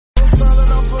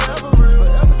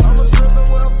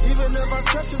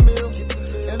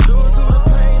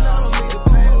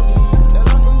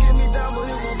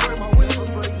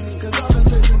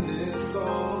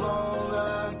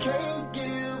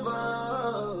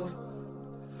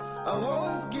I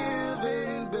won't give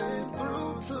in, been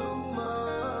through too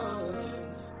much.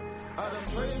 I done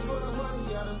prayed for the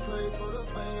money, I done prayed for the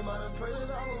fame. I done prayed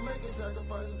that I will make a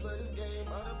sacrifice and play this game.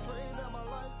 I done prayed that my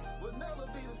life would never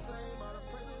be the same. I done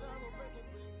prayed that I will make it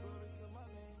bring glory to my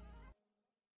name.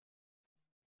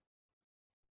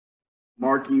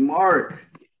 Marky Mark,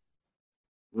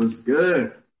 what's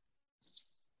good?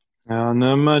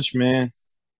 Not much, man.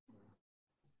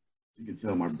 You can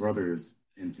tell my brother is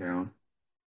in town.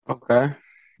 Okay.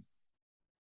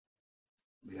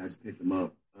 I just picked him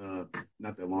up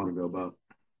not that long ago, about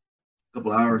a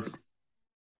couple hours.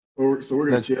 So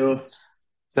we're gonna chill. Is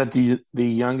that the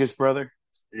youngest brother?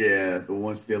 Yeah, the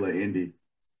one still at Indy.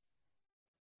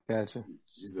 Gotcha.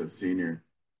 He's a senior.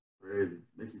 Crazy.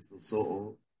 Makes me feel so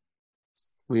old.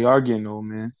 We are getting old,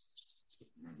 man.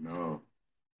 No.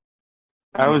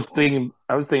 I was thinking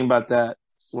about that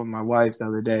with my wife the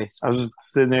other day. I was just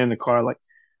sitting there in the car, like,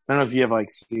 I don't know if you have like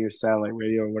Sirius satellite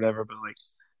radio or whatever, but like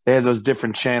they have those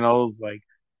different channels, like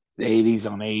the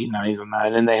 80s on 8, 90s on 9,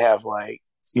 and then they have like,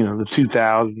 the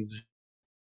 2000s and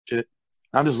shit.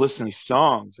 I'm just listening to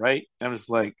songs, right? And I'm just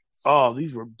like, oh,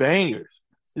 these were bangers.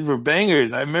 These were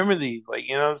bangers. I remember these, like,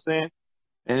 you know what I'm saying?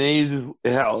 And then you just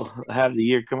have the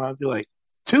year come out to like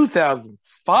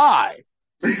 2005.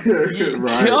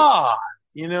 Right. God,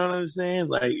 you know what I'm saying?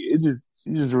 Like it's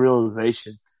just a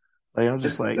realization. Like I'm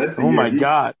just like, oh my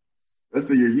God. That's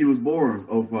the year he was born,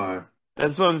 05.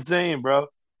 That's what I'm saying, bro.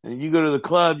 And you go to the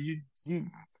club, you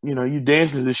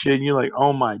dance to this shit, and you're like,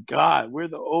 oh my God, we're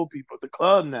the old people at the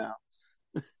club now.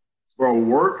 Bro,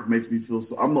 work makes me feel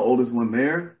so. I'm the oldest one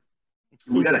there.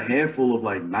 We got a handful of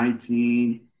like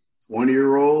 19,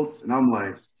 20-year-olds, and I'm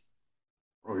like,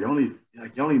 bro, y'all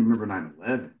don't even remember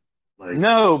 9/11. Like,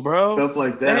 no, bro, stuff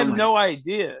like that. They had no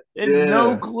idea. They had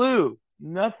no clue.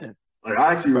 Nothing. Like,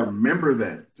 I actually remember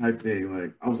that type thing.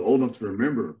 Like, I was old enough to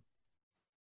remember.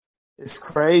 It's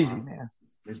crazy, man.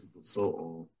 It makes me feel so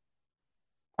old.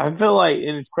 I feel like,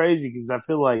 and it's crazy because I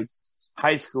feel like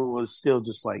high school was still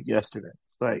just like yesterday.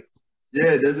 Like,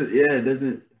 it doesn't.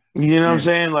 You know what I'm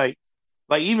saying? Like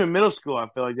even middle school, I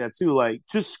feel like that too. Like,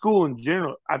 just school in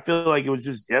general, I feel like it was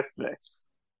just yesterday.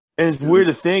 And it's weird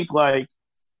to think, like,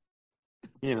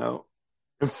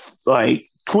 like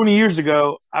 20 years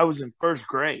ago, I was in first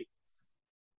grade.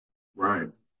 Right.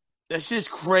 That shit's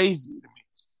crazy to me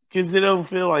because it don't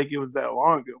feel like it was that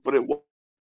long ago, but it was.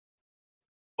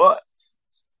 That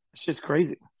shit's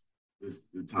crazy.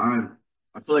 The time.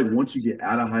 I feel like once you get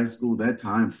out of high school, that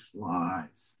time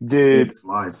flies. Dude. It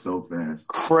flies so fast.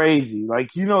 Crazy. Like,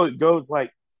 it goes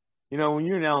like, when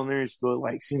you're in elementary school, it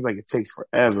like seems like it takes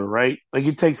forever, right? Like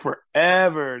it takes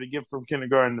forever to get from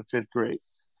kindergarten to fifth grade.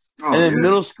 Oh, and then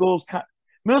middle school's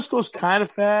kind of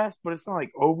fast, but it's not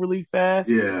like overly fast.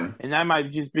 Yeah. And that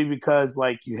might just be because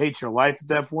like you hate your life at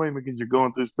that point because you're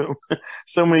going through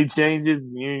so many changes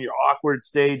and you're in your awkward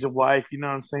stage of life, you know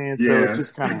what I'm saying? Yeah. So it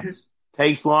just kind of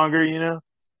takes longer,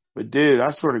 But dude,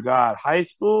 I swear to God, high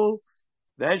school,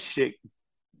 that shit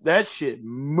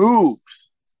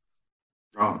moves.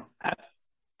 Oh.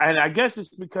 And I guess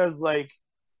it's because, like,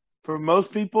 for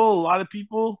most people, a lot of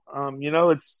people,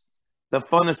 it's the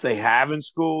funnest they have in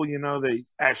school. They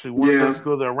actually want to go to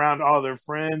school. They're around all their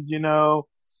friends. You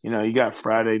got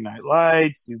Friday Night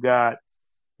Lights. You got,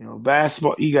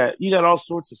 basketball. You got all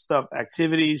sorts of stuff,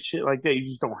 activities, shit like that. You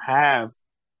just don't have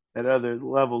at other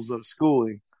levels of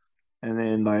schooling. And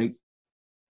then, like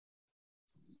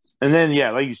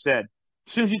you said,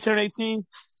 as soon as you turn 18,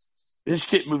 this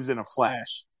shit moves in a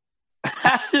flash.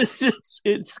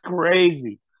 it's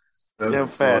crazy. Doesn't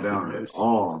slow down at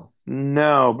all.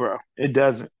 No, bro, it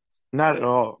doesn't. Not at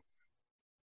all.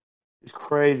 It's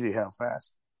crazy how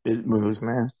fast it moves,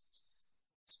 man.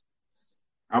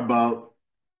 How about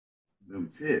them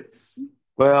tits?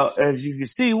 Well, as you can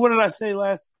see, what did I say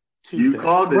last Tuesday? You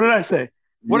called it. What did I say?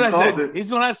 It. He's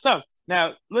gonna have some.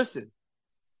 Now, listen,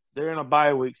 they're in a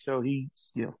bye week, so I'm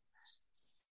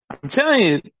telling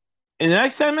you, and the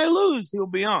next time they lose, he'll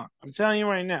be on. I'm telling you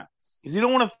right now. Because he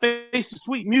don't want to face the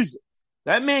sweet music.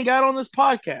 That man got on this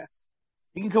podcast.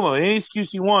 He can come up with any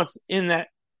excuse he wants in that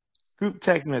group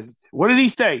text message. What did he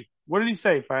say?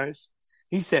 Finest?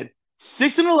 He said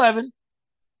 6-11.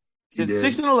 He said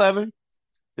 6-11.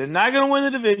 They're not going to win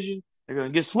the division. They're going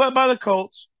to get swept by the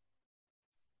Colts.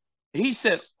 He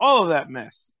said all of that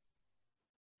mess.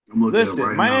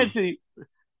 Listen, Anthony,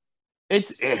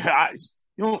 it's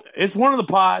one of the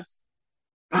pods.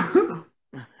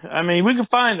 I mean, we can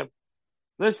find them.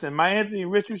 Listen, my Anthony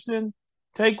Richardson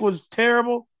take was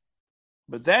terrible,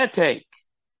 but that take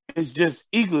is just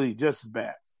equally just as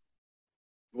bad.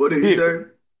 What did he say?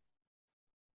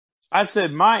 I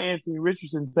said my Anthony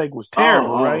Richardson take was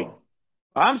terrible, right?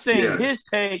 I'm saying Yeah, his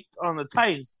take on the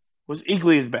Titans was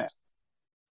equally as bad.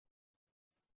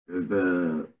 is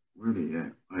where are they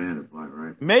at? I had a bye,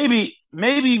 right? Maybe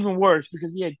even worse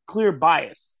because he had clear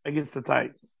bias against the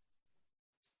Titans.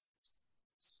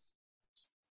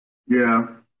 Yeah,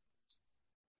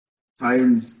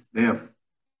 Titans.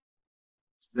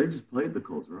 They just played the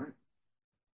Colts, right?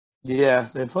 Yeah,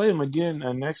 they play him again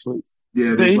next week.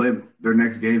 Yeah, they See, played their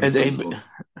next game is and with they the Colts.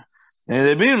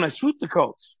 beat him. They sweep the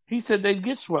Colts. He said they'd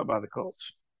get swept by the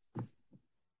Colts.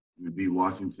 It'd be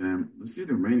Washington. Let's see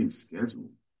the remaining schedule.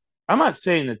 I'm not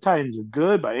saying the Titans are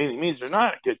good by any means. They're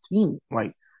not a good team.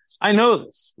 Like I know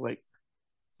this.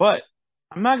 But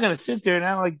I'm not going to sit there and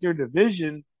act like their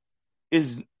division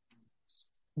is.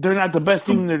 They're not the best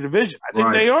team in their division. I think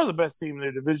Right. they are the best team in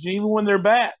their division, even when they're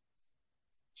bad.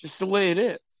 It's just the way it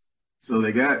is. So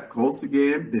they got Colts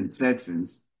again, then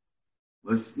Texans.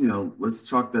 Let's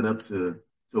chalk that up to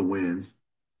wins.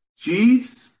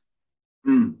 Chiefs,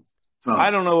 I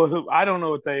tough. don't know who. I don't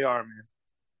know what they are, man.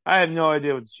 I have no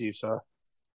idea what the Chiefs are.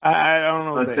 I don't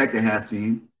know A what they second half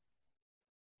team.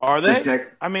 are. The They?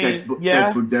 I mean, yeah.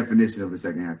 textbook definition of a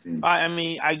second half team. I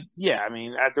mean,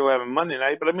 after having Monday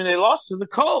night, but I mean, they lost to the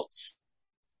Colts.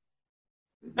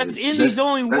 That's Is Indy's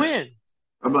only that's win.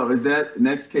 about is that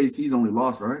next KC's only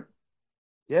loss, right?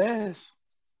 Yes.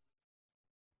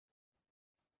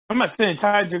 I'm not saying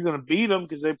Titans are going to beat them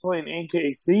because they're playing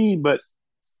NKC, but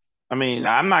I mean,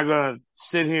 I'm not going to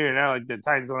sit here and act like the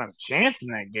Titans don't have a chance in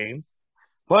that game.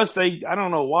 Plus, I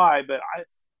don't know why, but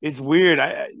it's weird.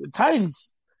 The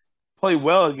Titans play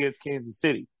well against Kansas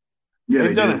City. Yeah, They've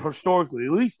they done do. it historically,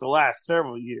 at least the last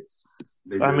several years.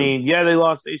 They I do. mean, yeah, they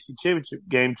lost the AC Championship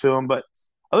game to them, but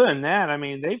other than that, I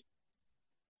mean, they've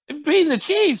beaten the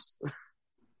Chiefs.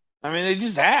 I mean, they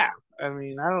just have. I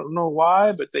mean, I don't know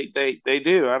why, but they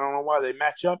do. I don't know why they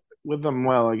match up with them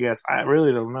well, I guess. I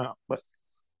really don't know. But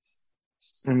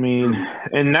I mean, True.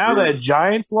 and now True. that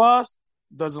Giants lost,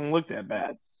 doesn't look that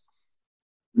bad.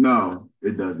 No,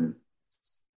 it doesn't.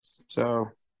 So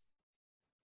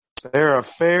they're a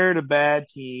fair to bad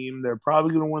team. They're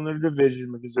probably going to win their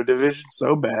division because their division's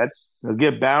so bad. They'll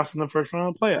get bounced in the first round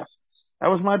of the playoffs.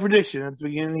 That was my prediction at the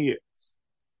beginning of the year.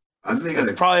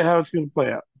 That's probably how it's going to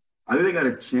play out. I think they got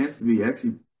a chance to be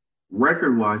actually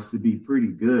record wise to be pretty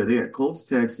good. They got Colts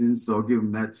Texans, so I'll give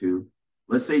them that too.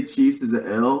 Let's say Chiefs is an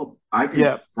L.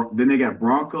 Yeah. Then they got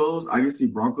Broncos. I can see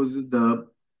Broncos as a dub.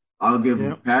 I'll give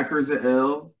them Packers an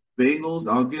L. Bengals,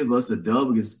 I'll give us a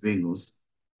dub against the Bengals.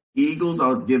 Eagles,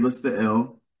 I'll give us the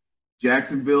L.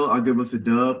 Jacksonville, I'll give us a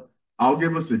dub. I'll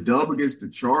give us a dub against the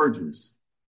Chargers.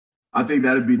 I think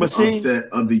that'd be the upset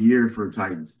of the year for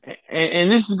Titans. And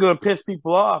this is going to piss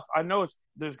people off. I know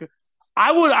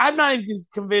I'm not even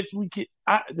convinced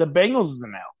the Bengals is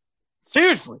an L.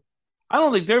 Seriously. I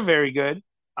don't think they're very good.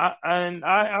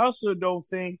 I also don't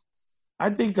think, I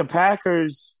think the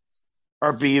Packers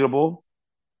are beatable.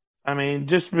 I mean,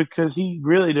 just because he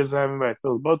really doesn't have anybody to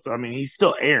fill the boats. I mean, he's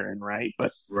still Aaron, right?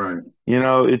 But right,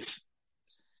 it's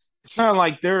not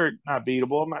like they're not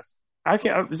beatable.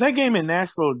 Is that game in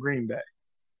Nashville or Green Bay?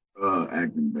 At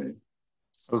Green Bay.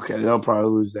 Okay, they'll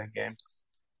probably lose that game.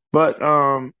 But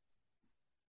I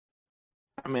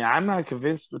mean, I'm not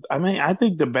convinced. But I mean, I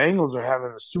think the Bengals are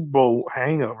having a Super Bowl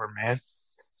hangover, man.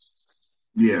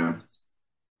 Yeah.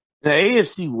 The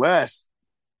AFC West.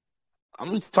 I'm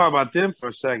going to talk about them for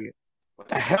a second. What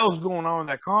the hell's going on in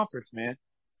that conference, man?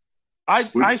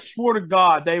 I swore to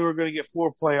God they were going to get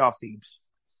 4 playoff teams.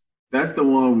 That's the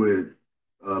one with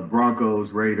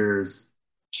Broncos, Raiders,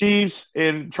 Chiefs,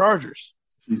 and Chargers.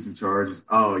 Chiefs and Chargers.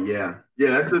 Oh yeah,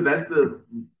 That's the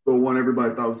one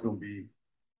everybody thought was going to be.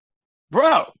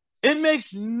 Bro, it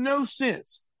makes no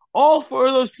sense. All 4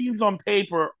 of those teams on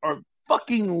paper are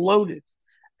fucking loaded,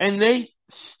 and they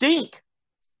stink.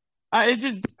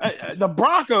 The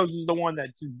Broncos is the one that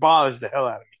just bothers the hell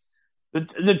out of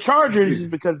me. The Chargers is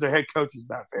because their head coach is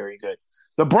not very good.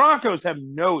 The Broncos have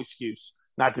no excuse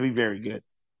not to be very good.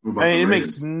 I mean, it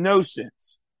makes no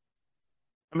sense.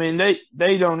 I mean,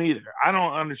 they don't either. I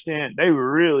don't understand. They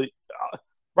were really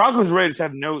Broncos Raiders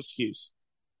have no excuse.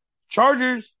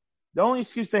 Chargers, the only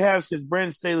excuse they have is because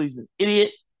Brandon Staley's an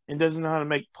idiot and doesn't know how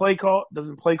to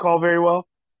doesn't play call very well.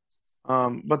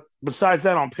 But besides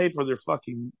that, on paper, they're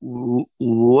fucking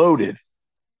loaded.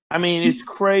 I mean, it's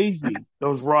crazy,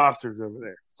 those rosters over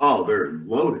there. Oh, they're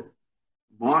loaded.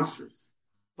 Monsters.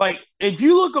 Like, if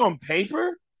you look on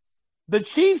paper, the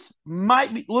Chiefs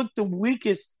might look the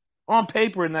weakest on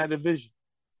paper in that division.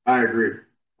 I agree.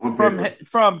 On paper.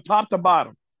 From top to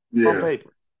bottom. Yeah. On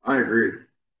paper. I agree.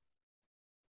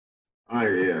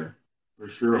 Yeah. For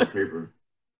sure on paper.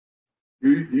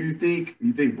 You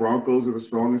think Broncos are the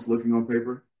strongest looking on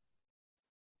paper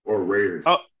or Raiders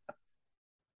Oh,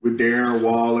 with Darren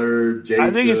Waller, I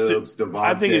think it's the Jacobs,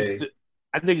 I think it's Devontae, the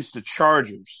I think it's the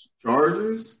Chargers.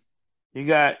 Chargers? You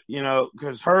got,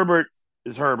 because Herbert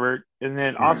is Herbert, and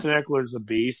then Right. Austin Eckler is a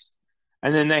beast,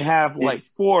 and then they have Ke- like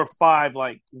 4 or 5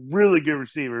 like really good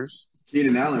receivers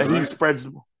Keenan Allen, that he right? spreads.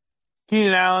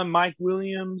 Keenan Allen, Mike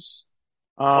Williams.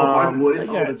 Oh, Mike They Williams.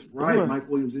 Oh, got that's right. Mike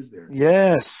Williams is there.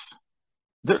 yes,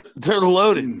 they're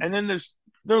loaded, Mm, and then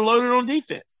they're loaded on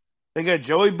defense. They got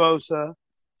Joey Bosa,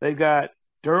 they got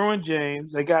Derwin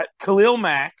James, they got Khalil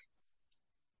Mack.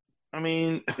 I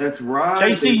mean, that's right.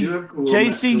 They do JC have Khalil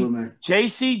JC Mack.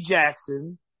 JC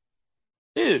Jackson,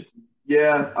 dude.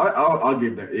 Yeah, I'll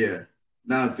give that. Yeah.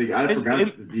 Now I think I It, forgot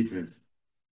it, the defense.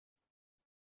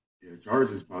 Yeah,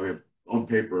 Chargers probably on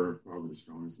paper probably the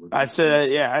strongest looking. I said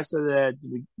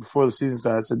that before the season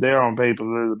started. I said they're on paper,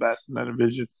 they're the best in that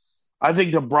division. I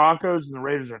think the Broncos and the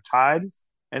Raiders are tied,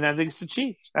 and I think it's the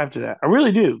Chiefs after that. I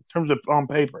really do, in terms of on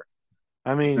paper.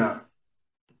 I mean, Now,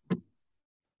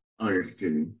 okay,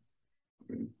 continue.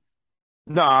 Okay.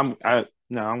 no,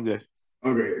 I'm good.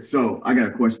 Okay, so I got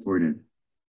a question for you then.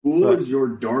 Who But is your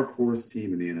dark horse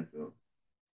team in the NFL?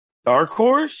 dark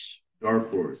horse,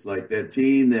 Dark horse, like that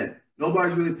team that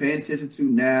nobody's really paying attention to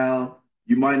now.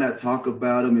 You might not talk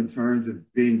about them in terms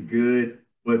of being good,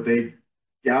 but they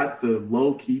got the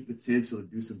low key potential to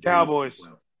do some damage in the Cowboys,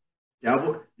 playoffs.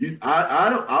 Cowboy,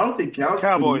 I don't think to me,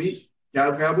 Cowboys,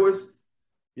 Cowboys.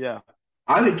 yeah,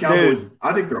 I think dude. Cowboys.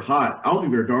 I think they're hot. I don't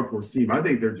think they're a dark horse team. I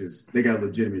think they got a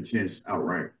legitimate chance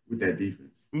outright with that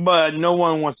defense. But no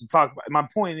one wants to talk about. My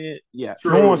point is, yeah,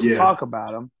 no one True. wants to Yeah. talk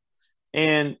about them,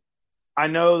 and I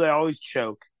know they always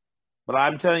choke, but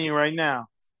I'm telling you right now,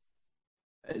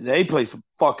 they play some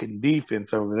fucking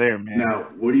defense over there, man. Now,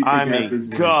 what do you I think mean, happens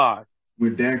God.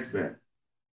 when Dak's back?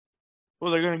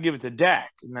 Well, they're going to give it to Dak,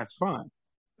 and that's fine.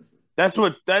 That's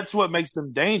what makes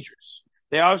them dangerous.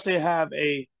 They obviously have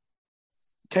a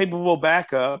capable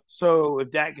backup, so if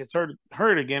Dak gets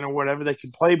hurt again or whatever, they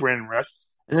can play Brandon Rush.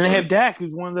 And then they have Right. Dak,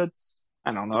 who's one of the,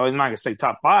 I don't know, I'm not going to say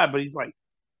top 5, but he's like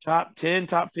top 10,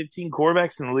 top 15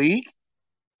 quarterbacks in the league.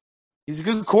 He's a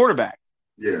good quarterback.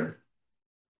 Yeah.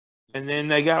 And then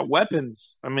they got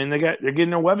weapons. I mean, they're getting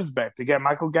their weapons back. They got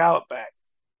Michael Gallup back.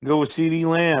 Go with CeeDee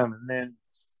Lamb, and then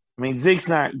I mean Zeke's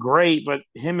not great, but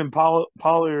him and Pollard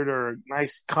are a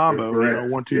nice They're combo.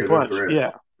 threats. 1-2 Yeah, they're punch. threats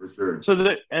Yeah. for sure. So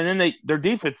and then their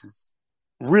defense is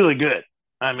really good.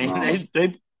 I mean Um,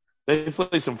 they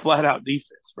play some flat out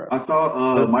defense, bro. I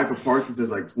saw So Michael Parsons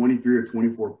has like 23 or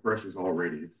 24 pressures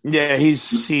already. yeah,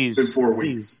 It's been 4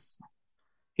 weeks.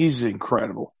 he's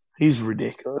incredible. He's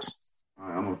ridiculous.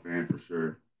 I'm a fan for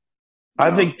sure.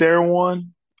 I Now, think they're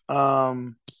one.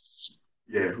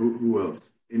 yeah. Who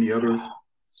else? Any others?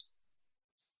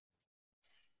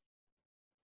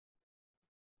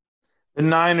 The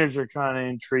Niners are kind of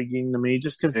intriguing to me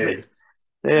just because Hey,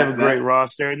 they have a great that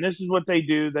roster. And this is what they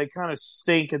do. They kind of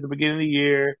stink at the beginning of the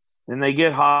year, and they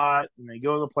get hot, and they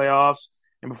go in the playoffs.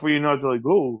 And before you know it, they're like,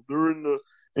 oh, they're in the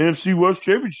NFC West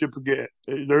Championship again.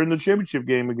 They're in the championship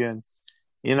game again.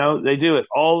 They do it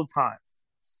all the time.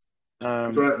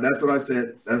 that's what I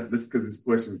said. That's this because this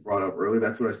question was brought up earlier.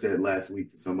 That's what I said last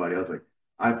week to somebody. I was like,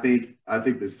 I think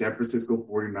the San Francisco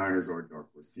 49ers are a dark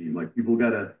horse team. Like people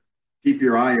gotta keep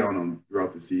your eye on them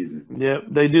throughout the season. Yeah,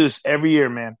 they do this every year,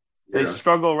 man. They Yeah.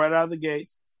 struggle right out of the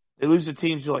gates. They lose to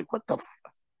teams. You're like, what the?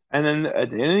 And then at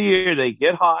the end of the year, they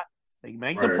get hot. They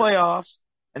make the Right. playoffs,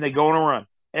 and they go on a run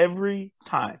every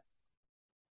time.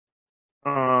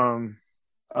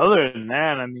 Other than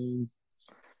that, I mean,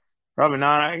 probably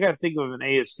not. I got to think of an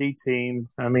AFC team.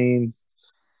 I mean,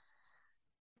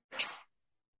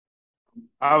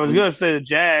 I was gonna say the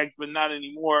Jags, but not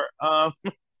anymore. Oh,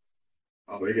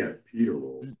 they got Peter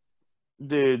Roll.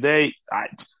 Dude,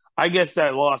 I guess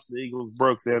that loss to the Eagles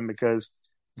broke them because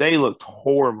they looked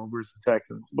horrible versus the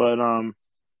Texans. But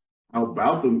How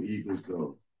about them Eagles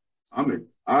though? I like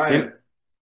the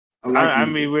I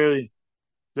mean, Eagles. really,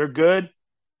 they're good.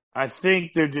 I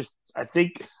think they're just. I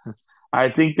think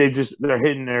they're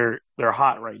hitting they're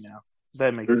hot right now. If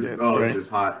that makes sense, They're right? just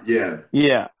hot. Yeah.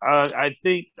 Yeah, I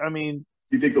think. I mean,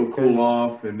 You think they'll cool 'cause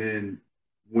off and then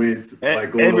win,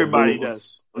 like go on everybody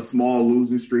does. a small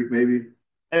losing streak, maybe a one,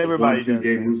 Everybody two does,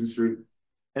 game man. losing streak?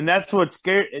 And that's what's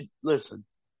scary. Listen,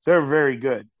 they're very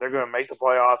good. They're going to make the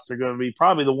playoffs. They're going to be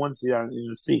probably the one seed out in the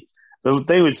NFC. But what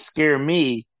they would scare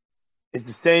me is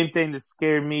the same thing that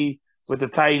scared me with the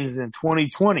Titans in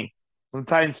 2020 when the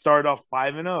Titans started off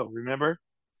 5-0. Remember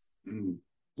Mm.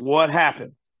 what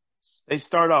happened? They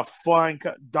started off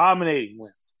dominating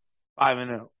wins,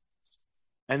 5-0,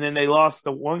 and then they lost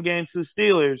the one game to the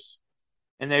Steelers,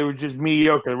 and they were just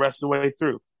mediocre the rest of the way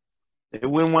through. They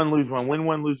win one, lose one, win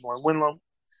one, lose one, win one.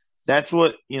 That's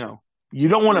what, you don't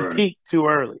want to Right. peak too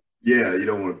early. Yeah, you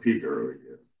don't want to peak early.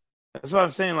 Yeah. That's what I'm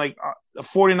saying. Like the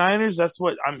 49ers, that's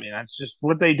just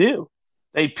what they do.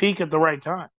 They peak at the right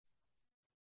time.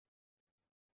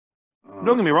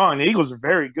 Don't get me wrong, the Eagles are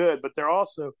very good, but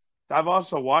I've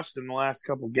also watched them the last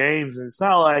couple games, and it's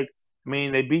not like,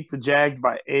 they beat the Jags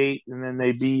by 8, and then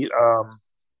they beat,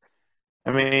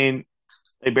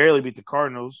 they barely beat the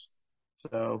Cardinals.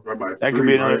 So Right by that could 3,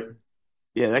 be right? another,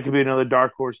 that could be another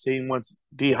dark horse team once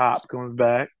D Hop comes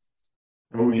back.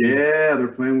 Yeah, they're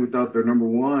playing without their number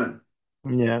one.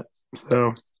 Yeah.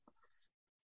 So,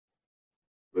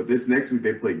 But this next week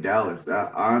they play Dallas.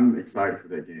 I'm excited for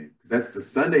that game because that's the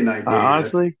Sunday night game.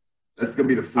 honestly, that's gonna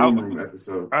be the film room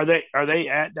episode. are they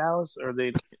at Dallas or are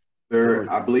they?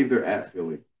 I believe they're at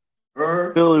Philly.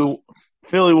 Philly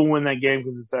will win that game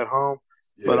because it's at home.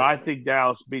 Yeah. But I think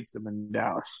Dallas beats them in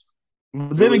Dallas. But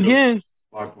then Philly's again,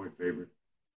 5-point favorite.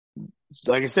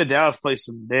 like I said, Dallas plays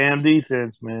some damn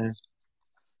defense, man.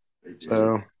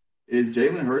 So is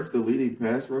Jalen Hurts the leading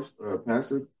passer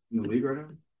in the league right now?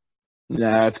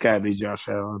 nah, it's got to be Josh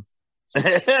Allen.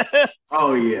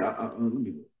 Oh yeah, let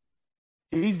me look.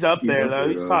 He's up there though.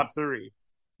 He's top 3.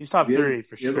 He's top 3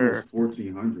 for he has sure. almost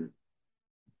 1,400.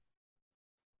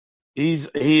 He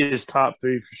is top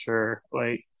 3 for sure.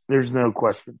 Like, there's no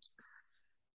question.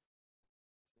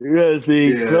 You gotta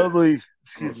think probably.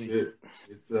 Excuse me. Shit.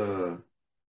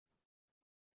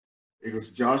 It goes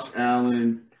Josh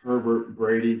Allen, Herbert,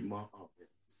 Brady. He's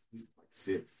like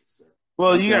 6 or 7.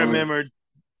 Well, Josh you gotta Allen. remember,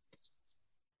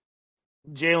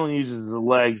 Jalen uses the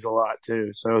legs a lot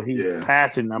too, so his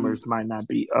passing numbers might not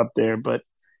be up there, but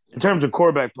in terms of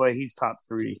quarterback play, he's top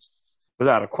 3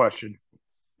 without a question.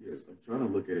 Yeah, I'm trying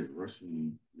to look at his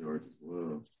rushing yards as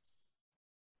well.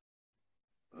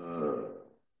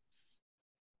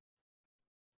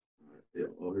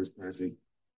 His passing.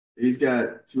 He's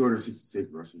got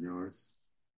 266 rushing yards,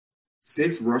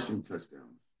 6 rushing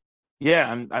touchdowns.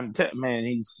 Yeah, man,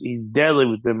 he's deadly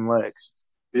with them legs.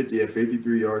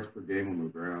 53 yards per game on the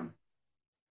ground.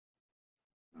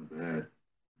 Not bad.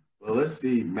 Well, let's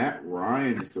see. Matt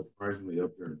Ryan is surprisingly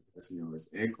up there in passing yards,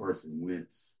 and Carson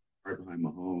Wentz right behind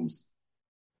Mahomes.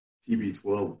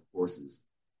 TB12, of course, is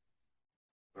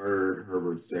third.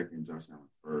 Herbert second. Josh Allen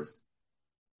first.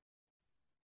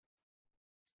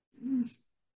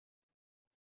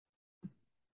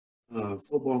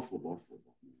 Football.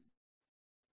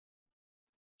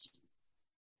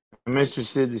 I'm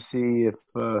interested to see if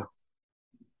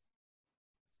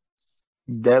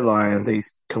deadline, I think,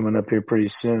 is coming up here pretty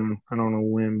soon. I don't know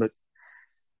when, but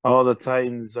all the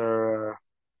Titans are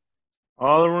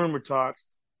all the rumor talks,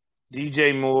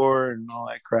 DJ Moore and all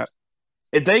that crap.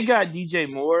 If they got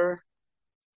DJ Moore,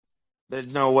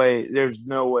 there's no way they lose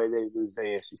the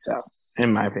AFC South,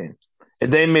 in my opinion. If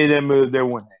they made that move, they're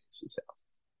winning the AFC South.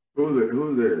 Who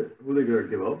they gonna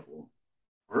give up for?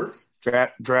 Burks?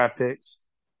 Draft picks.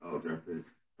 Oh, draft picks.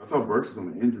 I saw Burks was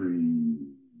on the injury.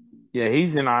 Yeah,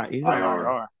 he's on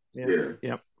IR. Yeah.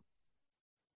 Yep.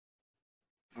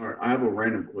 All right, I have a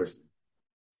random question.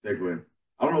 Segue.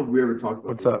 I don't know if we ever talked about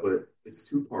What's this, up? but it's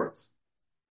 2 parts.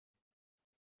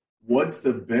 What's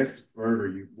the best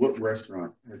burger what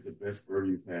restaurant has the best burger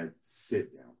you've had?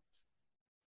 Sit down.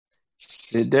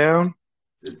 Sit down.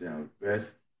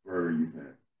 Best burger you've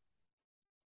had.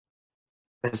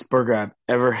 Best burger I've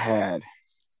ever had.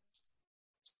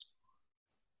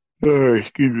 Oh,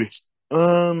 excuse me.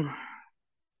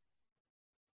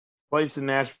 Place in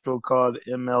Nashville called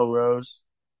ML Rose.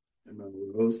 ML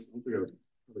Rose? I don't think I've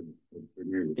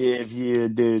If you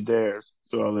do there,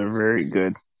 well, they're very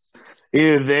good.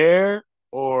 Either there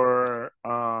or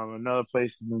another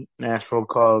place in Nashville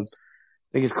called,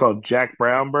 I think it's called Jack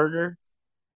Brown Burger.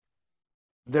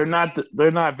 They're not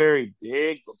very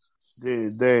big,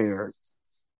 dude. They are.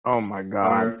 Oh my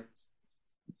god.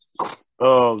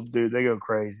 Oh, dude, they go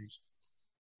crazy.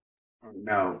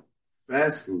 Now,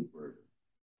 fast food burger.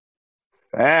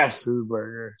 Fast food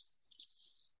burger.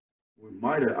 I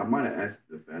might have asked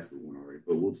the fast food one already,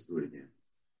 but we'll just do it again.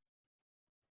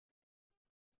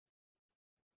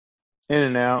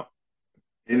 In-N-Out.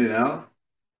 In-N-Out?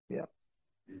 Yeah.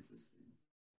 Interesting.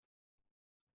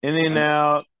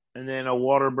 In-N-Out, and then a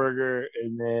Whataburger,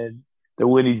 and then the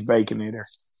Wendy's Baconator.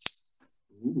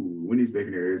 Ooh, Wendy's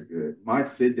Baconator is good. My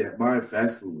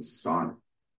fast food was Sonic.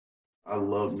 I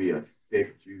love me a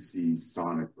thick, juicy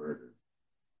Sonic burger.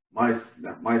 My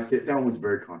sit down was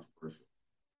very controversial.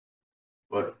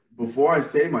 But before I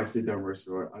say my sit down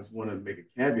restaurant, I just want to make a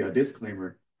caveat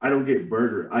disclaimer. I don't get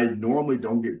burger. I normally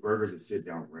don't get burgers at sit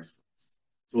down restaurants.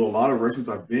 So a lot of restaurants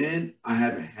I've been, I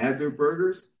haven't had their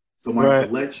burgers. So my Right.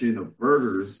 selection of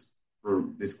burgers for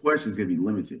this question is going to be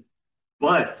limited.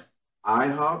 But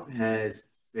IHOP has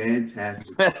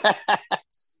fantastic burgers.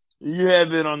 You have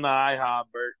been on the IHOP,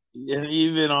 Bert.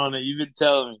 You've been on it. You've been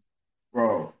telling me.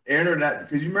 Bro, internet,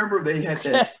 because you remember they had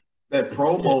that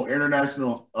promo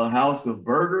International House of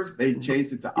Burgers. They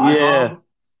changed it to Yeah. IHOP.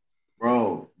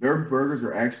 Bro, their burgers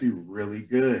are actually really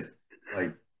good.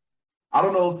 Like, I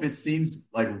don't know if it seems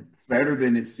like better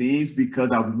than it seems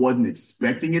because I wasn't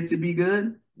expecting it to be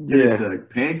good. And it's Yeah. a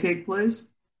pancake place,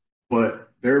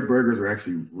 but their burgers are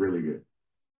actually really good.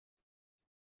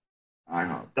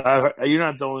 IHOP. You're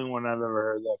not the only one I've ever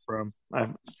heard that from.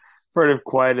 I've heard of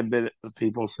quite a bit of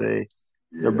people say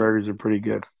their Yeah. burgers are pretty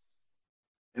good.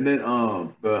 And then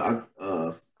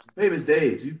the Famous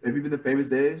Dave's. Have you been to Famous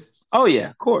Dave's? Oh yeah,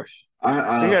 of course.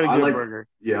 They got a I good like burger.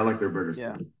 yeah, I like their burgers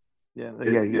Yeah. too. Yeah,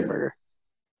 they got a good Yeah, burger.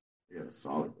 they got a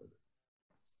solid burger.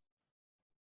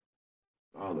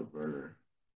 Solid burger.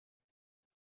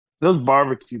 Those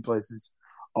barbecue places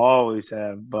always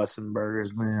have bussin'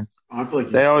 burgers, man. I feel like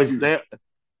They always you they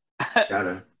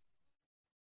gotta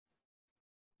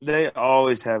they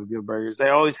always have good burgers. They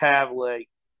always have like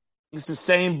it's the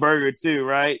same burger too,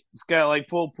 right? It's got like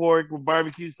pulled pork with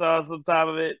barbecue sauce on top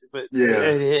of it, but yeah,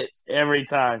 it hits every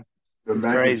time. the It's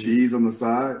mac and crazy. cheese on the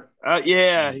side.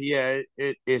 Yeah,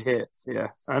 it hits. Yeah,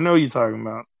 I know what you're talking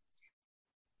about.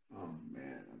 Oh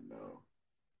man, I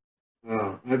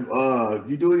know. Have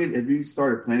you doing it? Have you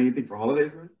started planning anything for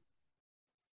holidays, man?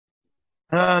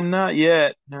 Not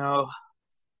yet. No.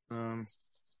 Um,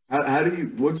 How do you?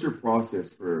 What's your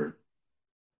process for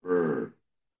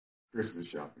Christmas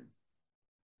shopping?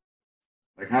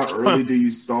 Like, how early do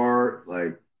you start?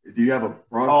 Like, do you have a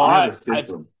process? oh, I have a I,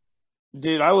 system.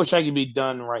 dude, I wish I could be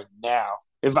done right now.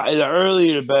 The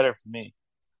earlier the better for me.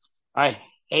 I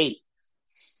hate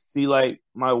see like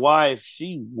my wife.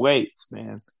 She waits,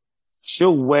 man.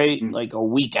 She'll wait Mm. like a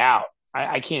week out.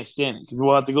 I can't stand it because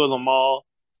we'll have to go to the mall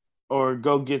or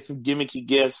go get some gimmicky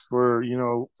gifts for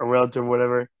a relative or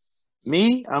whatever.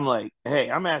 Me, I'm like, hey,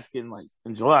 I'm asking like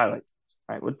in July, like,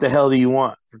 all right, what the hell do you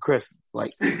want for Christmas?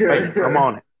 Like, right now, I'm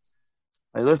on it.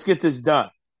 Like, let's get this done.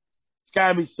 It's got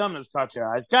to be something that's caught your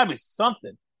eye. It's got to be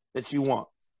something that you want.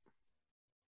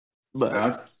 But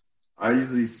I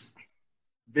usually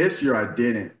this year I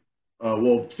didn't.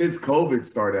 Well, since COVID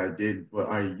started, I didn't. But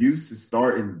I used to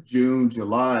start in June,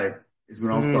 July is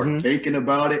when I'll mm-hmm. start thinking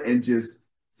about it, and just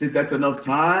since that's enough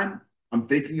time, I'm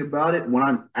thinking about it. When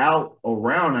I'm out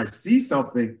around, I see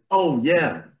something. Oh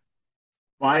yeah,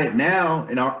 buy it now,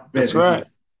 and I'll bet That's this right.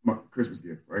 is my Christmas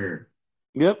gift right here.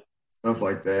 Yep. Stuff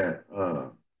like that.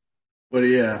 But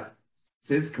yeah,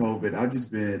 since COVID, I've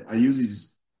just been. I usually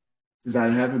just since I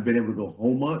haven't been able to go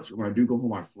home much. When I do go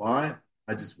home, I fly.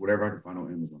 I just whatever I can find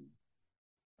on Amazon.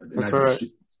 And That's right.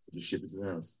 just ship it to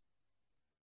the house.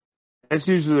 That's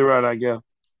usually the route I go.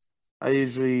 I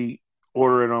usually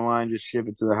order it online, just ship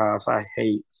it to the house.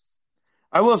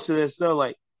 I will say this though,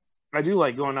 like I do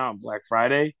like going out on Black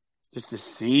Friday just to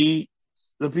see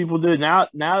the people do it. Now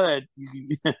that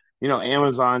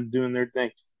Amazon's doing their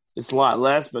thing, it's a lot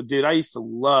less. But dude, I used to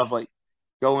love like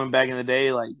going back in the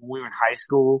day, like when we were in high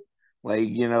school, like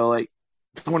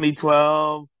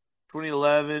 2012,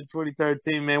 2011,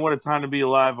 2013. Man, what a time to be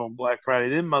alive on Black Friday.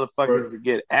 Them But motherfuckers would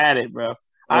get at it, bro.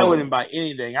 I wouldn't oh, buy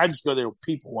anything. I just go there with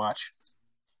people watch.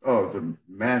 oh, it's a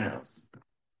madhouse.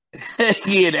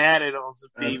 Get at it on some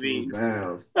Absolute TVs.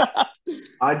 madhouse.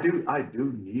 I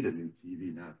do need a new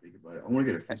TV now. I think about it. I want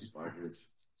to get a 55 inch.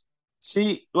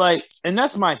 See, like, and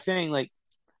that's my thing. Like,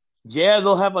 yeah,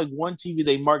 they'll have like one TV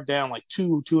they mark down like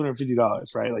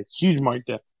 $250, right? Like huge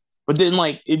markdown. But then,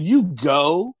 like, if you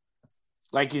go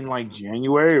like in like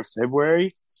January or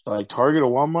February, like Target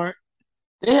or Walmart,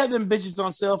 they have them bitches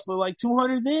on sale for like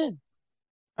 200. Then,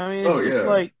 I mean, it's Oh just yeah,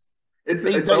 like it's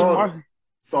they mark. all.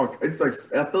 So it's like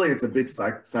I feel like it's a big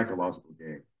psychological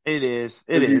game It is.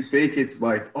 It because you is. think it's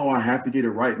like, oh, I have to get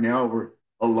it right now. Where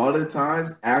a lot of the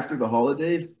times after the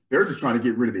holidays, they're just trying to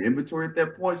get rid of the inventory at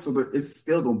that point, so that it's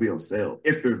still going to be on sale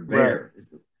if they're Right. there.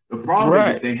 The problem is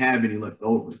if Right. they have any left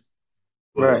over.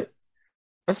 Right. But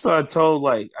That's what I told.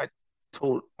 Like, I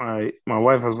told my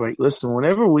wife, I was like, listen,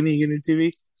 whenever we need to get a new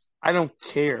TV, I don't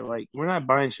care. Like, we're not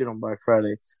buying shit on Black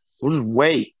Friday. We'll just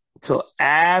wait till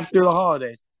after the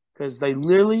holidays because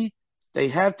they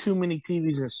have too many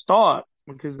TVs in stock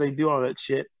because they do all that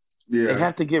shit. They yeah,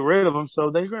 have to get rid of them, so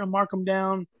they're going to mark them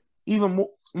down even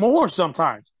more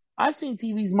sometimes. I've seen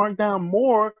TVs marked down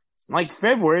more like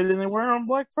February than they were on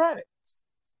Black Friday.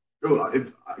 Yo,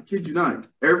 if I kid you not,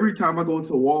 every time I go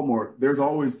into a Walmart, there's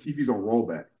always TVs on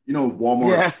rollback. You know,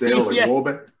 Walmart Yeah, sale like yeah,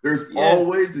 rollback. There's yeah.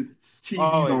 always TVs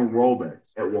Always, on man. rollback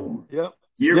at Walmart Yep,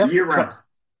 year yep. year round.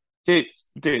 Dude,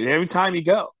 dude, every time you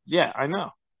go. Yeah, I know.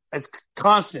 It's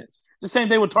constant. It's the same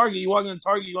thing with Target. You walk into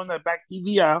Target, you go in that back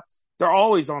TV aisle, they're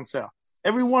always on sale.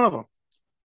 Every one of them.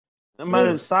 No matter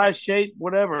Yeah. the size, shape,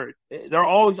 whatever, they're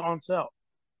always on sale.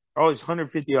 They're always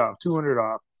 150 off, 200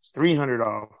 off, 300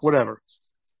 off, whatever.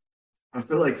 I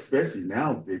feel like especially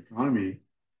now with the economy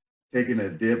taking a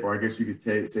dip, or I guess you could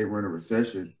say we're in a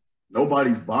recession.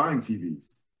 Nobody's buying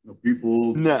TVs. You know,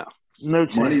 people No, no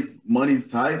chance. money's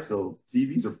tight, so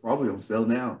TVs are probably on sale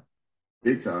now,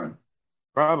 big time.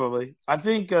 Probably. I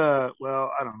think, well,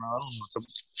 I don't know. I don't know.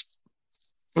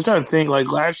 I'm trying to think,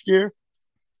 like last year,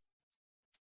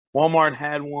 Walmart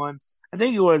had one. I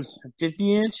think it was a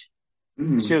 50 inch. Shit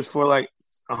Hmm. was for like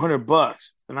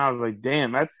 $100. And I was like,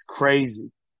 damn, that's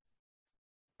crazy.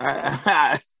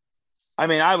 I, I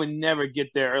mean, I would never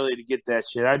get there early to get that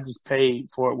shit. I just pay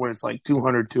for it when it's like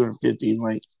 200, 250 and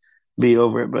like be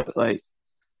over it. But like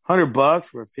 $100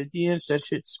 for a 50 inch, that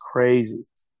shit's crazy.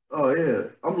 Oh yeah,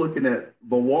 I'm looking at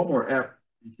the Walmart app.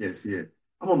 You can't see it.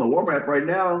 I'm on the Walmart app right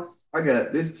now. I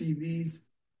got this TV's.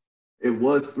 It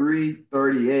was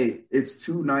 338. It's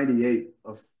 298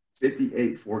 of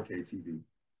 58 4K TV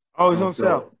Always on on sale.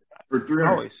 sale for 300.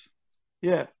 Always.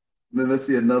 Yeah. And then let's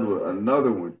see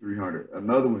another one 300,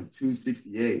 another one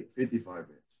 268 55 inch.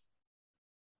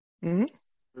 Hmm.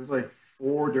 There's like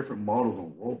four different models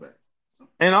on rollback.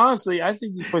 And honestly, I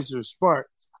think these places are smart.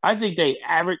 I think they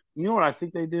you know what I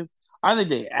think they do? I think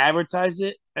they advertise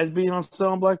it as being on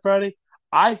sale on Black Friday.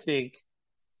 I think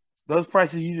those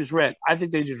prices you just read, I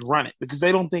think they just run it because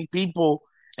they don't think people,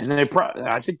 and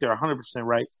I think they're 100%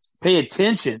 right, pay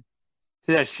attention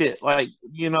to that shit. Like,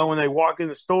 you know, when they walk in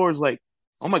the stores, like,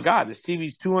 oh my God, this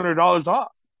TV's $200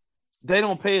 off. They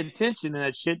don't pay attention to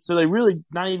that shit. So they really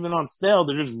not even on sale.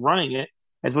 They're just running it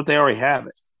as what they already have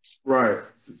it. Right.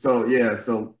 So yeah,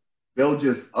 so they'll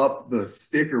just up the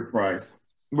sticker price.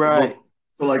 So Right.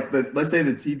 like let's say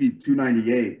the TV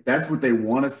 298, that's what they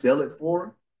want to sell it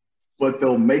for, but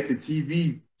they'll make the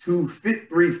TV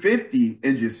 350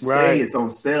 and just say Right. it's on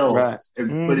sale Right.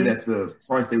 and put it Hmm. at the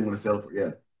price they want to sell it for.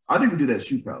 Yeah. I think we do that at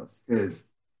Shoe Palace because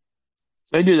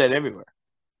They do that everywhere.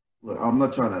 look, I'm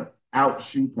not trying to out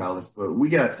Shoe Palace, but we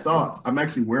got socks. I'm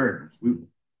actually wearing them.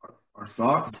 Our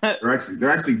socks, they're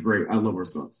actually great. I love our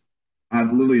socks. I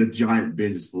have literally a giant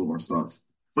bin just full of our socks.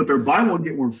 But they're buy one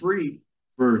get one free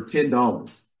for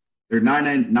 $10. They're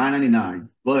 $9.99,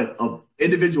 but a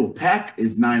individual pack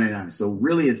is $9.99. So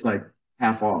really, it's like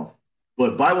half off.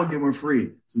 But buy one get one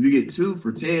free. So you get two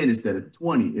for 10 instead of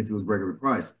 20 if it was regular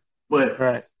price. But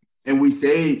Right. and we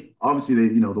say obviously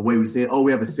that the way we say, oh,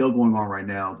 we have a sale going on right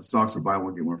now. The socks are buy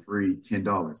one get one free,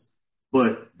 $10.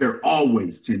 But they're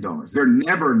always $10. They're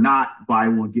never not buy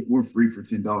one get one free for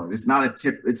 $10. It's not a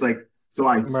tip. It's like so.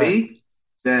 I Right. think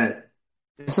that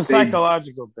It's a they,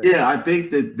 psychological thing. yeah, I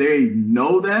think that they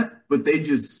know that, but they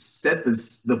just set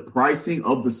the pricing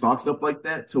of the socks up like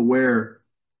that to where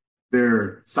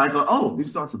they're cycle. Oh,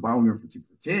 these socks are buy one get one free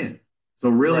for 10. So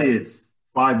really, Right. it's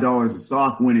 $5 a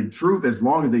sock. When in truth, as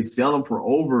long as they sell them for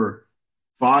over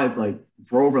like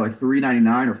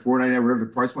 $3.99 or $4.99, whatever the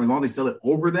price point, as long as they sell it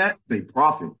over that, they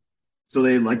profit. So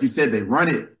they, like you said, they run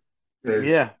it. Because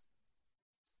Yeah.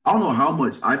 I don't know how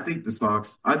much. I think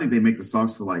they make the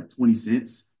socks for like 20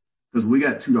 cents because we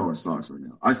got $2 socks right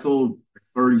now. I sold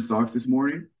 30 socks this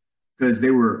morning because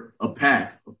they were a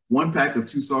pack. One pack of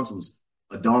two socks was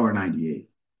 $1.98.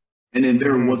 And then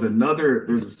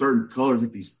there's a certain colors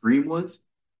like these cream ones.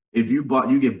 If you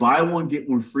get buy one, get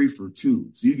one free for two.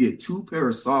 So you get two pair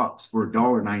of socks for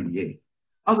 $1.98.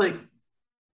 I was like,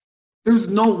 there's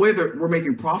no way that we're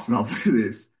making profit off of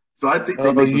this. So I think they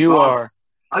Oh, make the you socks. are.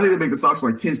 I think they make the socks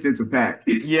for like 10 cents a pack.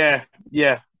 Yeah.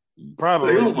 Yeah. Like,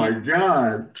 Probably. oh my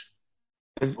God.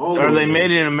 All Are over the they made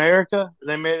place. in America? Are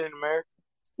they made in America?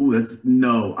 Ooh,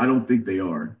 no, I don't think they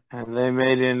are. Are they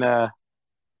made in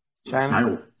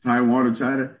China? Taiwan or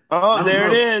China. I Oh, don't there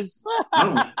it know. is. I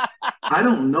don't I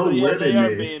don't So know yeah, where they they are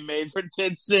made. being made for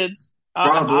 10 cents.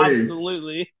 Probably.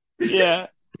 Absolutely. Yeah.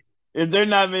 If they're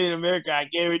not made in America, I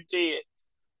guarantee it.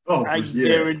 Oh, I yeah.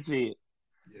 guarantee it.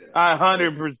 Yeah.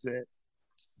 100%.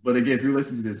 But again, if you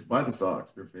listen to this, buy the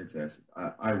socks. They're fantastic.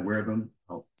 I wear them.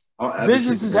 I'll advocate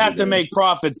Businesses them have every to day. make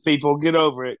profits, people. Get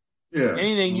over it. Yeah.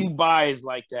 Anything you buy is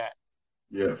like that.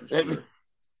 Yeah, for sure.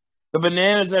 The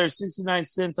bananas that are 69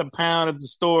 cents a pound at the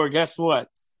store, guess what?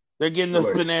 They're getting For those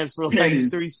like bananas for like pennies.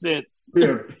 3 cents.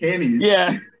 Yeah, pennies.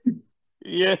 Yeah.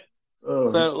 Yeah. Oh,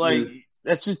 So, like, shit.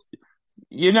 that's just,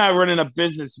 You're not running a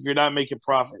business if you're not making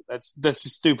profit. That's just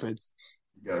stupid.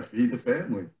 You gotta feed the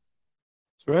family.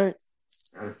 That's right.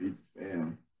 Gotta feed the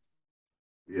fam.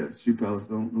 Yeah, Shoe Palace,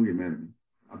 don't get mad at me.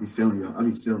 I'll be selling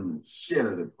the shit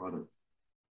out of the product.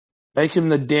 Make him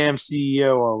the damn CEO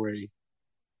already.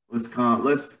 Let's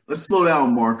slow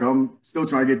down, Mark. I'm still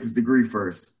trying to get this degree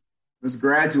first. Let's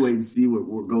graduate and see what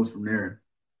goes from there.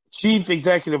 Chief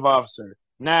Executive Officer.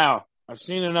 Now, I've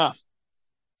seen enough.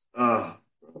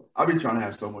 I've been trying to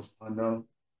have so much fun though.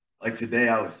 Like today,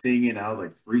 I was singing, I was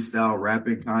like freestyle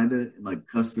rapping, kinda, and like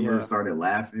customers started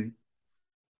laughing.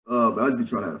 But I just be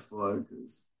trying to have fun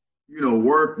because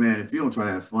work, man. If you don't try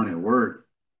to have fun at work,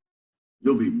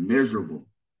 you'll be miserable.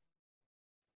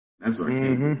 That's what I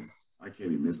can't do. I can't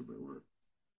be miserable at work.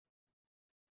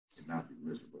 I cannot be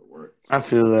miserable at work. I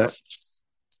feel that.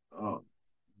 Oh,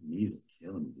 knees are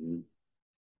killing me, dude.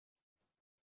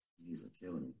 Knees are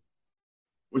killing me.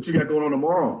 What you got going on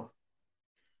tomorrow?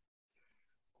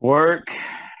 Work.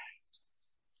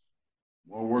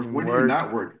 More work. When do you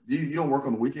not work? You don't work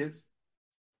on the weekends?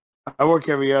 I work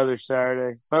every other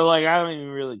Saturday. But I don't even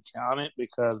really count it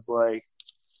because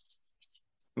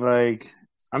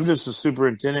I'm just a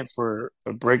superintendent for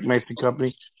a brake mason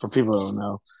company for people who don't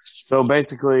know. So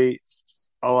basically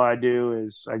all I do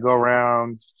is I go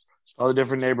around all the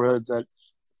different neighborhoods that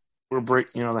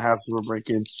the houses we're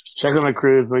breaking, check on the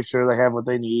crews, make sure they have what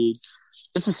they need.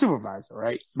 It's a supervisor,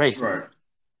 right? Basically. Right.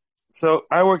 So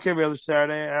I work every other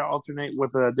Saturday. I alternate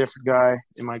with a different guy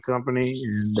in my company.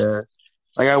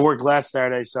 And I worked last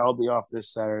Saturday, so I'll be off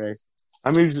this Saturday.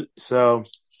 I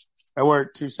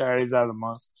work 2 Saturdays out of the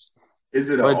month. Is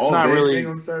it an all-day thing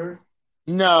on Saturday?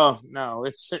 No.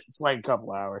 It's like a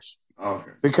couple hours. Oh,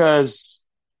 okay. Because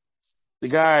the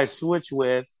guy I switch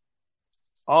with,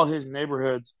 all his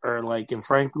neighborhoods are like in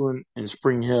Franklin and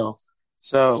Spring Hill.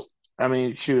 So, I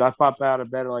pop out of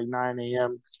bed at like 9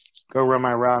 a.m., go run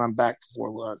my route, I'm back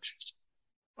before lunch.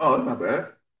 Oh, that's not bad.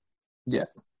 Yeah.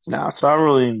 No, so I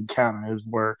really didn't count it as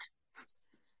work,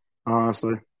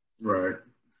 honestly. Right.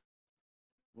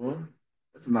 Well,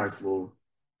 that's a nice little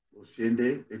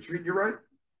shindig. They treat you right?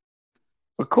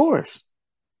 Of course.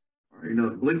 All right,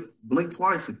 blink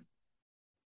twice.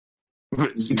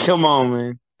 Come on,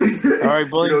 man. All right,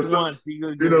 blink once.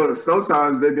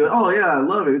 Sometimes they be like, "Oh yeah, I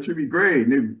love it. It treat me great."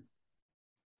 And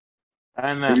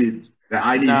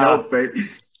I need help, right?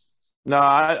 No,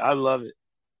 I love it.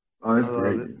 Oh, that's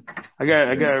great. I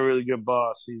got a really good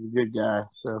boss. He's a good guy.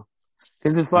 So,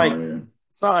 because it's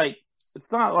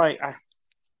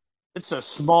it's a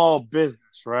small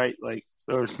business, right? Like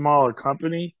they're a smaller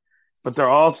company, but they're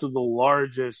also the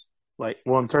largest,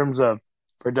 in terms of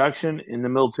production in the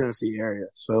Middle Tennessee area.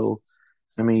 So,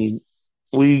 your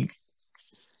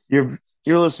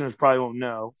listeners probably won't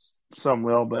know, some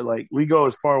will, but we go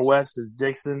as far west as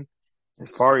Dixon,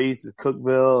 as far east as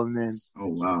Cookeville, and then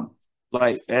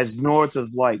as north of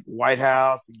White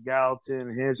House and Gallatin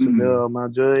and Hendersonville,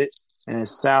 Mount Juliet, and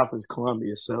as south as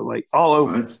Columbia. So all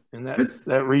over in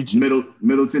that region.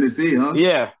 Middle Tennessee, huh?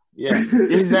 Yeah.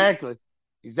 Exactly.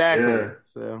 Yeah.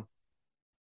 So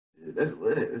that's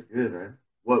lit. That's good, man.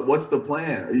 What's the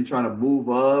plan? Are you trying to move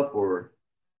up or?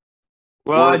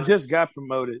 Well, I just got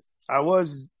promoted. I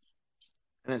was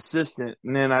an assistant,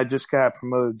 and then I just got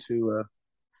promoted to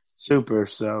super.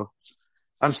 So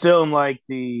I'm still in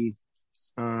the,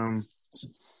 I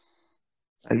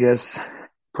guess,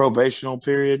 probational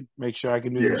period. Make sure I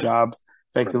can do the job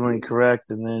effectively and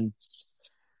correct, and then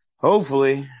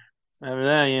hopefully after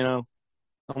that,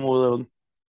 I'm a little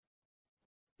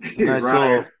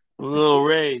nice little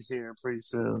raise here pretty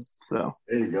soon. So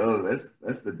there you go.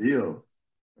 That's the deal.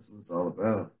 That's what it's all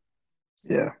about.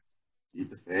 Yeah.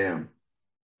 Eat the fam.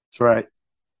 That's right.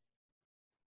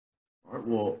 All right.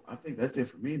 Well, I think that's it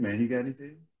for me, man. You got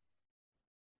anything?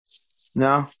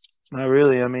 No, not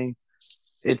really.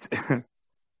 It's when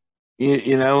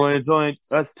it's only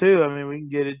us two. We can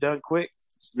get it done quick.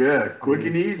 Yeah, quick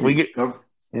and easy. We get, because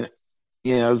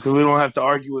we don't have to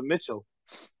argue with Mitchell.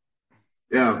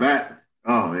 Yeah, that.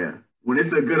 Oh yeah. When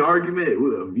it's a good argument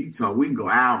with Utah, we can go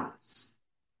hours.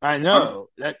 I know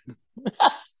that.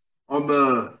 On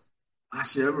the,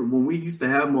 when we used to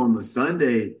have them on the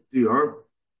Sunday, dude.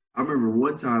 I remember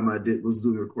one time was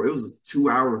doing the record. It was a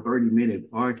 2-hour,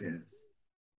 30-minute podcast.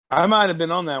 I might have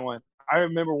been on that one. I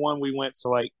remember one we went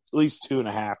for at least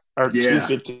 2.5 or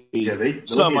 2:15. Yeah,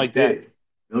 something like thick. That.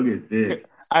 They'll get thick.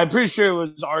 I'm pretty sure it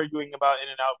was arguing about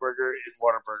In-N-Out Burger and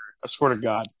Whataburger. I swear to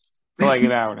God, for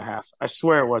an hour and a half. I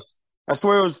swear it was. I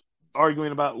swear it was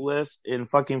arguing about lists and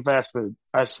fucking fast food.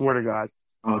 I swear to God.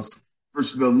 For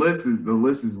sure, the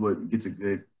list is what gets a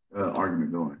good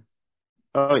argument going.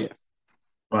 Oh yeah.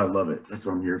 But I love it. That's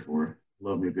what I'm here for.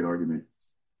 Love me a good argument.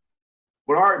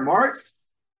 But all right, Mark,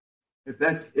 if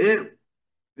that's it,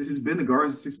 this has been the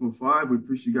Gardens of 615. We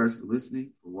appreciate you guys for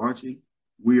listening, for watching.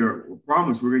 We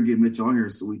promise we're going to get Mitch on here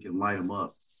so we can light him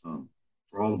up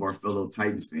for all of our fellow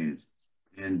Titans fans.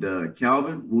 And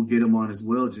Calvin, we'll get him on as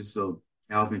well just so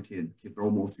Calvin can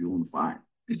throw more fuel on the fire.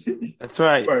 That's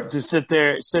right. Right. Just sit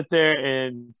there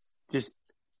and just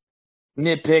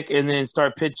nitpick and then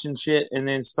start pitching shit and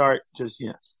then start just,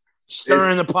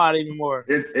 stirring the pot even more.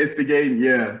 It's the game,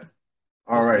 yeah.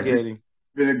 All right. Instigating.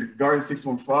 It's been a Garden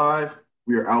 615.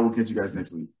 We are out. We'll catch you guys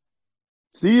next week.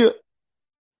 See ya.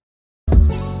 All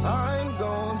right.